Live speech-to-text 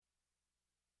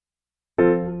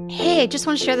Hey, I just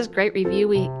want to share this great review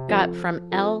we got from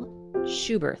L.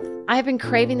 Schuberth. I have been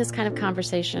craving this kind of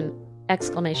conversation!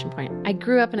 I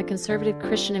grew up in a conservative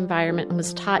Christian environment and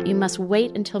was taught you must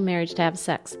wait until marriage to have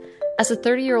sex. As a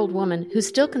 30-year-old woman who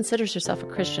still considers herself a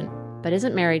Christian, but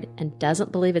isn't married and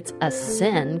doesn't believe it's a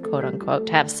sin, quote unquote,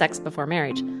 to have sex before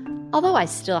marriage, although I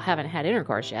still haven't had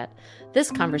intercourse yet, this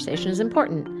conversation is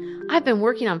important. I've been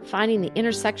working on finding the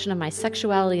intersection of my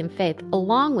sexuality and faith,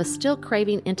 along with still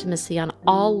craving intimacy on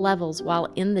all levels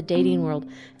while in the dating world,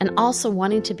 and also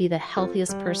wanting to be the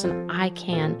healthiest person I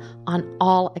can on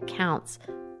all accounts.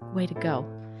 Way to go.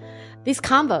 These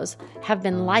combos have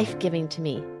been life-giving to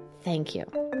me. Thank you.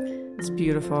 It's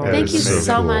beautiful. Thank you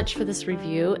so much for this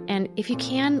review. And if you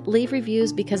can, leave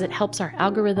reviews because it helps our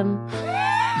algorithm.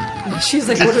 She's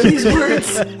like, what are these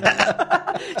words?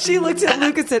 She looked at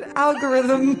Luke and said,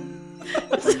 algorithm.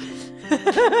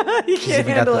 You can't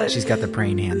handle it. She's got the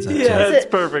praying hands up. Yeah, that's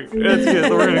perfect. That's good.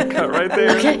 So we're going to cut right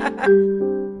there. Okay.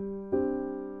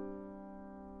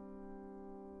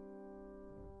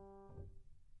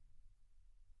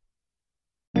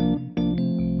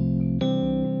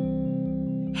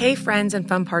 Hey, friends and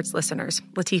Fun Parts listeners,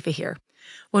 Latifah here.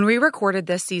 When we recorded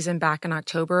this season back in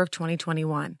October of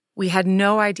 2021, we had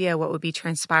no idea what would be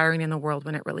transpiring in the world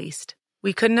when it released.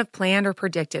 We couldn't have planned or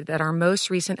predicted that our most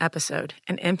recent episode,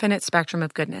 An Infinite Spectrum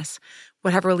of Goodness,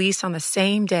 would have released on the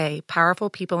same day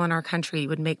powerful people in our country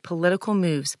would make political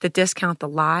moves that discount the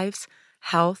lives,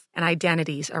 health, and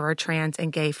identities of our trans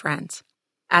and gay friends.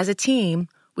 As a team,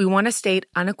 we want to state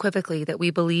unequivocally that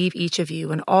we believe each of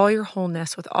you in all your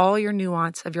wholeness with all your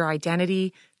nuance of your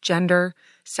identity, gender,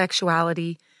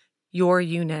 sexuality, your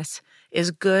you-ness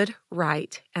is good,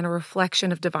 right, and a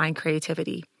reflection of divine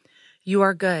creativity. You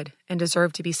are good and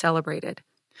deserve to be celebrated.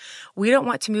 We don't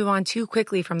want to move on too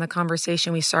quickly from the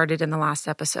conversation we started in the last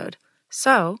episode.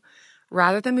 So,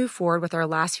 rather than move forward with our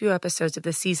last few episodes of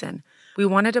the season, we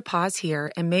wanted to pause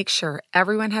here and make sure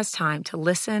everyone has time to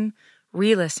listen,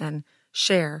 re-listen,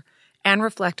 share, and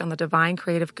reflect on the divine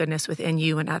creative goodness within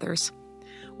you and others.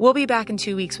 We'll be back in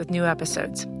 2 weeks with new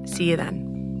episodes. See you then.